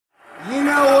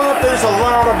there's a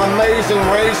lot of amazing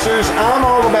racers. I'm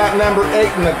all about number 8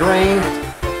 in the green.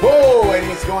 Whoa, and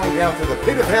he's going down to the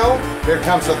pit of hell. There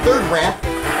comes the third ramp.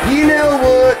 You know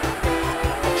what?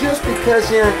 Just because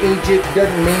you're in Egypt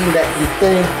doesn't mean that you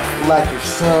think like you're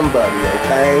somebody,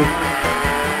 okay?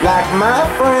 Like my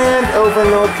friend over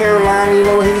in North Carolina, you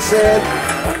know what he said?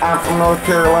 I'm from North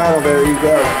Carolina, there you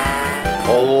go.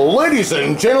 Ladies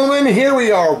and gentlemen, here we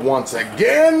are once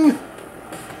again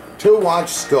to watch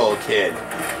Skull Kid.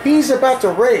 He's about to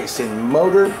race in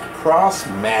Motocross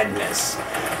Madness.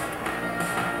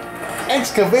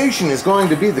 Excavation is going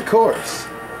to be the course.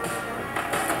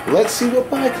 Let's see what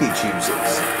bike he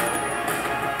chooses.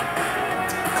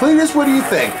 Cletus, what do you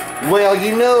think? Well,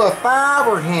 you know, if I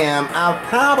were him, I'd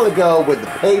probably go with the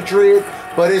Patriot,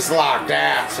 but it's locked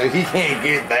out, so he can't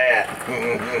get that.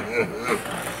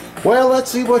 Well, let's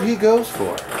see what he goes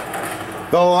for.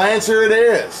 The Lancer it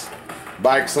is.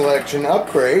 Bike selection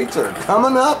upgrades are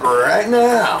coming up right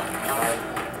now.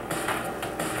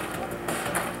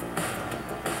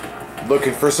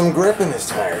 Looking for some grip in his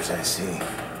tires, I see.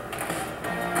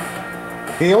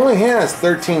 He only has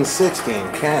 $13.60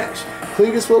 in cash.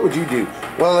 Cletus, what would you do?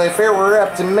 Well, if it were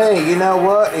up to me, you know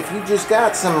what? If you just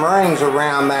got some rings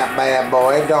around that bad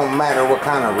boy, it don't matter what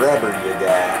kind of rubber you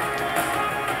got.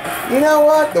 You know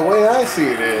what? The way I see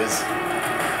it is,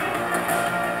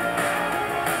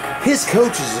 his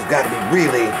coaches have got to be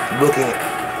really looking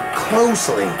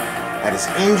closely at his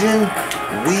engine,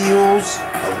 wheels,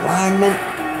 alignment,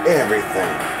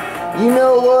 everything. You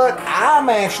know what? I'm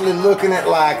actually looking at,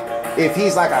 like, if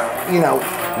he's like a, you know,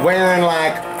 wearing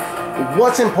like,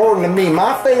 what's important to me?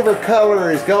 My favorite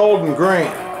color is gold and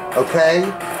green, okay?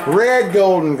 Red,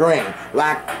 gold, and green.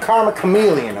 Like Karma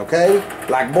Chameleon, okay?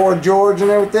 Like Boy George and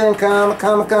everything.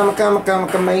 Chameleon.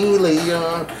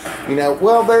 You know,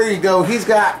 well, there you go. He's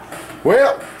got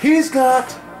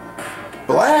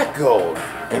black, gold,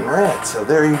 and red. So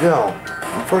there you go.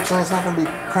 Unfortunately, it's not going to be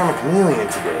Karma Chameleon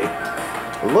today.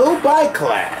 Low bike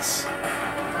class.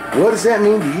 What does that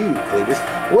mean to you, Cletus?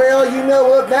 Well, you know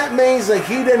what? That means that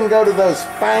he didn't go to those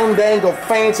fine-dangle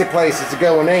fancy places to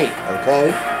go and eat,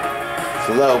 okay? It's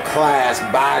a low-class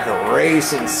bike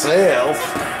racing self.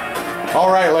 All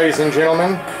right, ladies and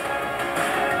gentlemen.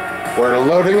 We're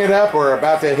loading it up. We're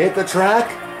about to hit the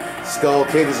track. Skull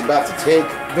Kid is about to take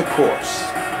the course.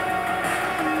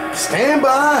 Stand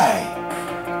by.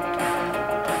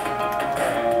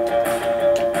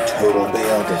 Total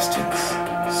bail distance,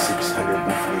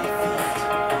 603 feet.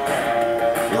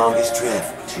 Longest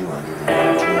drift,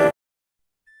 212.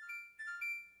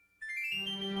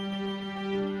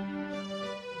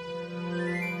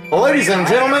 Ladies and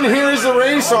gentlemen, here's the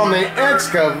race on the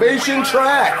excavation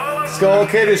track. Skull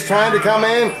Kid is trying to come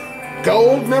in.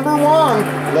 Gold number 1.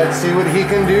 Let's see what he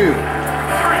can do.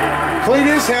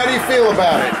 Cletus, how do you feel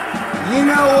about it? You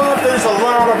know what? There's a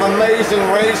lot of amazing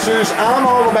racers. I'm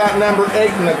all about number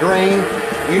 8 in the green.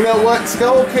 You know what?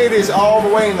 Skull Kid is all the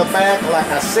way in the back. Like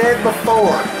I said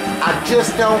before, I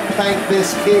just don't think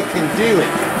this kid can do it.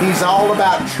 He's all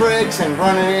about tricks and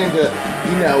running into,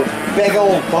 you know, big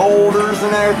old boulders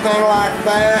and everything like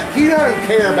that. He doesn't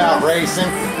care about racing.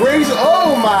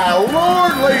 Oh my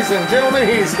Lord, ladies and gentlemen,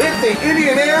 he's hit the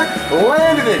Indian air,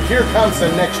 landed it. Here comes the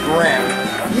next round.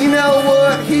 You know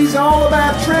what? He's all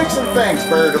about tricks and things,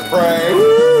 bird of prey.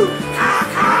 Woo!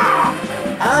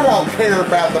 I don't care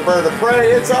about the bird of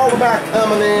prey. It's all about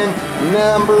coming in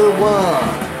number 1.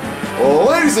 Well,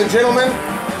 ladies and gentlemen,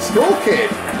 Skull Kid,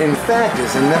 in fact,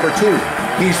 is in number 2.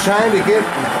 He's trying to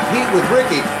compete with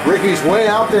Ricky. Ricky's way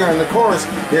out there in the course.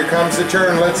 Here comes the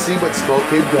turn. Let's see what Skull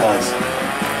Kid does.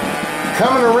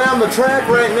 Coming around the track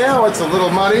right now, it's a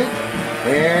little muddy.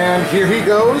 And here he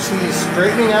goes. He's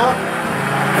straightening out,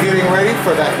 getting ready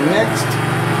for that next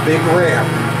big ramp.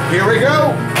 Here we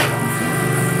go.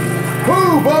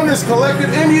 Woo! Bonus collected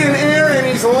Indian air, and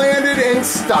he's landed and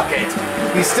stuck it.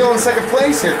 He's still in second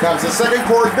place. Here comes the second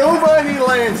Cordova, and he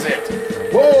lands it.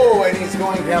 Whoa! And he's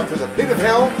going down to the pit of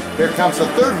hell. Here comes the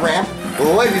third ramp.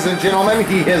 Ladies and gentlemen,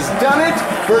 he has done it.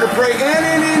 Bird of prey and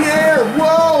Indian air.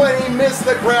 Whoa! And he missed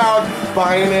the crowd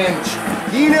by an inch.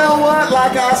 You know what?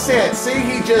 Like I said, see,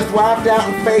 he just wiped out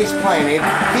and face planted.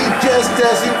 He just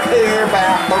doesn't care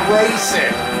about the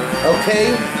racing.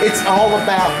 Okay? It's all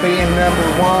about being number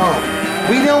 1.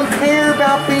 We don't care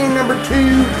about being number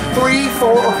 2, 3, 4,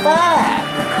 or 5.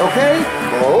 Okay?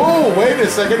 Oh, wait a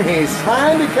second. He's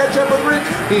trying to catch up with Rick.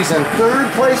 He's in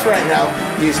third place right now.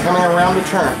 He's coming around the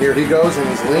turn. Here he goes, and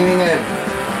he's leaning in.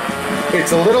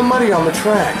 It's a little muddy on the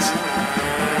tracks.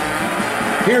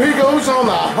 Here he goes on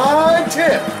the high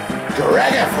tip.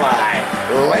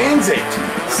 Dragonfly lands it.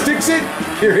 Sticks it.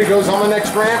 Here he goes on the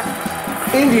next ramp.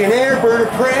 Indian Air, bird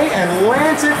of prey, and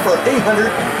lands it for 818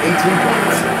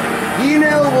 points. You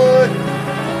know what?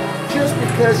 Just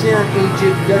because you're in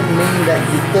Egypt doesn't mean that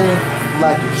you think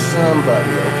like you're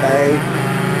somebody, okay?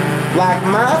 Like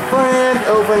my friend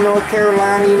over in North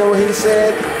Carolina, you know what he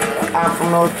said? I'm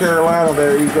from North Carolina,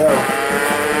 there you go.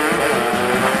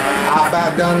 I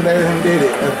about done there and did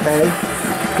it, okay?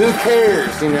 Who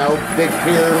cares, you know, big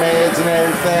pyramids and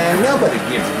everything? Nobody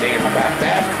gives a damn about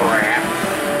that crap.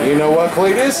 You know what,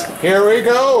 Cletus? Here we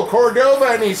go,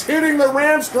 Cordova, and he's hitting the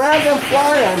ramps, Dragonfly,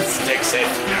 and sticks it.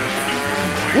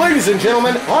 Ladies and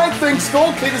gentlemen, I think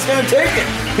Skull Kid is going to take it.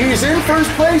 He's in first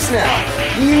place now.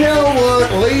 You know what?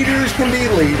 Leaders can be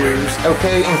leaders,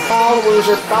 okay? And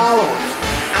followers are followers.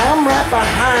 I'm right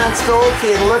behind Skull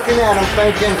Kid looking at him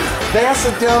thinking, that's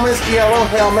the dumbest yellow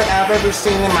helmet I've ever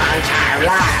seen in my entire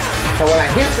life. So when I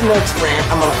hit the next ramp,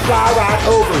 I'm going to fly right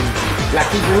over you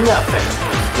like you're nothing.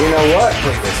 You know what,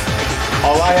 Cletus?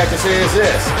 All I have to say is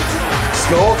this.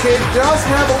 Skull Kid does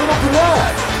have a little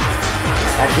panache.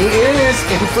 And he is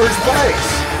in first place.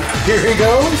 Here he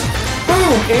goes.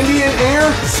 Boom! Indian Air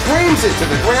screams it to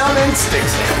the ground and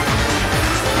sticks it.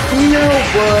 You know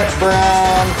what,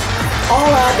 Brown? All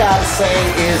I gotta say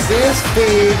is this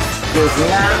pig does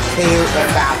not care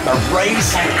about the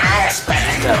racing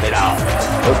aspect of it all.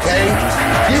 Okay?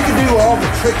 You can do all the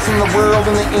tricks in the world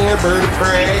in the air, bird of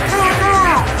prey.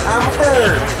 I'm a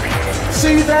bird.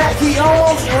 See that? He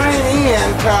almost ran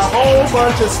into a whole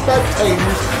bunch of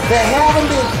spectators that haven't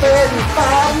been fed in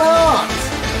 5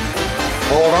 months.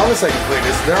 Hold on a second,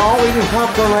 Cletus. They're all eating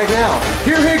popcorn right now.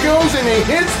 Here he goes, and he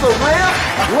hits the ramp,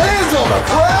 lands on the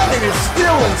crowd, and is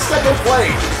still in second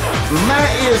place. That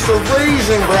is the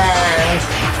reason, Brian.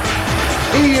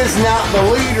 He is not the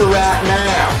leader right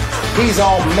now. He's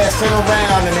all messing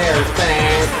around and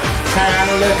everything,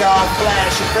 trying to look all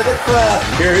flashy for the crowd.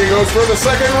 Here he goes for the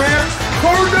second ramp,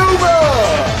 Cordova!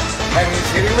 And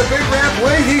he's hitting the big ramp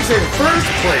way. He's in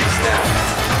first place now.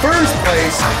 First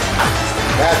place,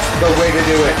 that's the way to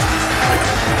do it.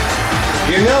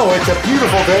 You know, it's a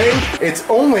beautiful day. It's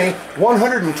only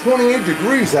 128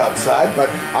 degrees outside, but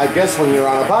I guess when you're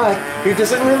on a bike, it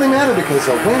doesn't really matter because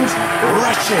the wind's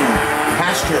rushing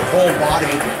past your whole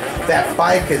body. That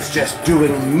bike is just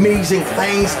doing amazing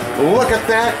things. Look at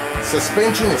that.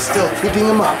 Suspension is still keeping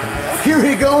him up. Here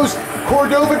he goes,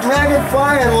 Cordova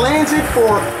Dragonfly, and lands it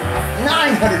for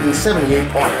 978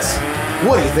 points.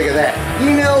 What do you think of that?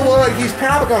 You know what? He's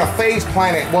probably going to face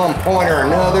plant at one point or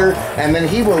another, and then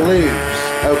he will lose,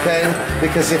 okay?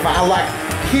 Because if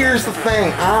here's the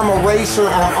thing. I'm a racer.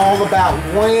 I'm all about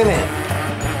winning.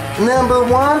 Number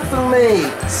 1 for me,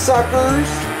 suckers.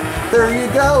 There you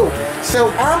go.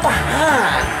 So I'm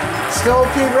behind Skull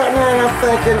Kid right now, and I'm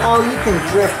thinking, oh, you can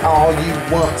drift all you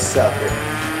want, sucker.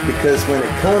 Because when it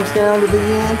comes down to the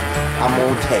end, I'm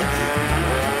going to take you.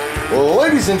 Well,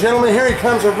 ladies and gentlemen, here he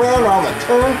comes around on the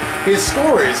turn. His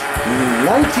score is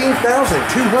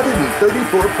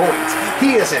 19,234 points.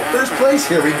 He is in first place.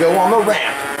 Here we go on the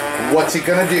ramp. What's he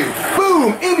going to do?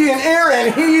 Boom! Indian Air,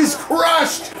 and he's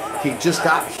crushed. He just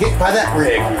got hit by that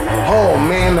rig. Oh,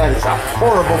 man, that is a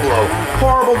horrible blow.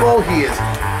 Horrible blow. He is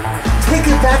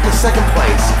taken back to second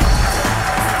place.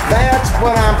 That's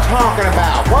what I'm talking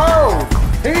about. Whoa!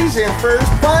 He's in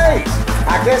first place.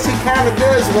 I guess he kind of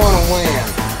does want to win.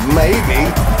 Maybe,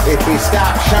 if he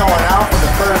stopped showing off with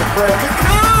the bird of prey.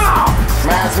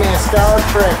 Reminds me of Star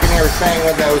Trek and everything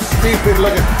with those stupid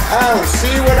looking, oh,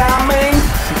 see what I mean?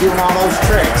 Doing all those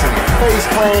tricks and his face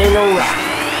planting around.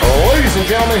 Ladies and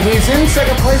gentlemen, he's in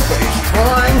second place, but he's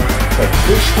trying to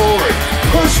push forward.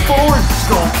 Push forward,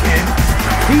 Skull Kid.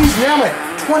 He's now at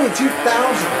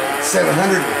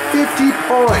 22,750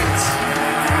 points.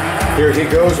 Here he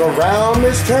goes around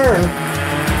this turn.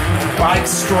 Bike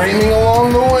streaming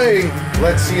along the way.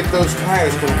 Let's see if those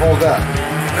tires can hold up.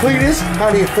 Cletus, how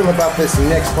do you feel about this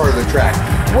next part of the track?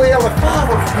 Well, if I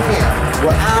were him,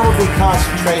 what I would be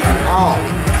concentrating on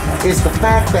is the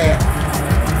fact that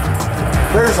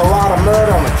there's a lot of mud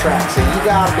on the track, so you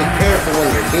gotta be careful when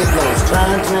you're hitting those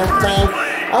turns and everything.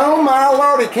 Oh my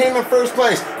Lord, he came in first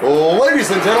place.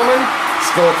 Ladies and gentlemen,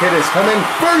 Skull Kid has come in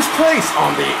first place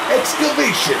on the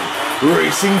excavation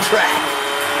racing track.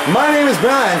 My name is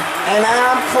Brian, and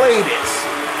I'm Cletus.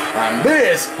 And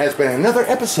this has been another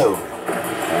episode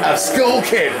of Skull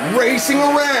Kid Racing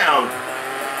Around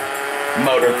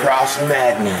Motocross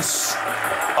Madness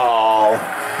all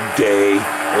day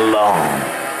long.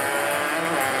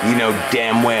 You know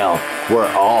damn well we're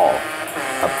all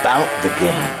about the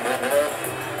game.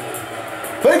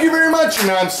 Thank you very much,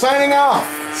 and I'm signing off.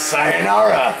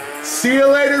 Sayonara. See you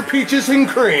later, peaches and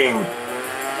cream.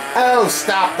 Oh,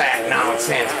 stop that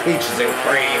nonsense, peaches and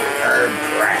cream herb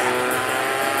crap.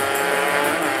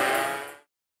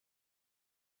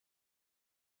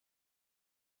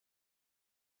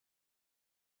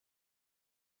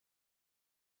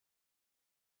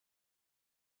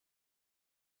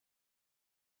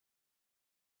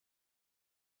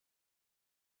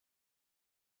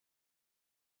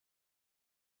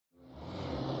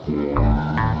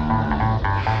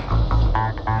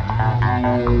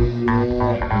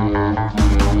 Yeah.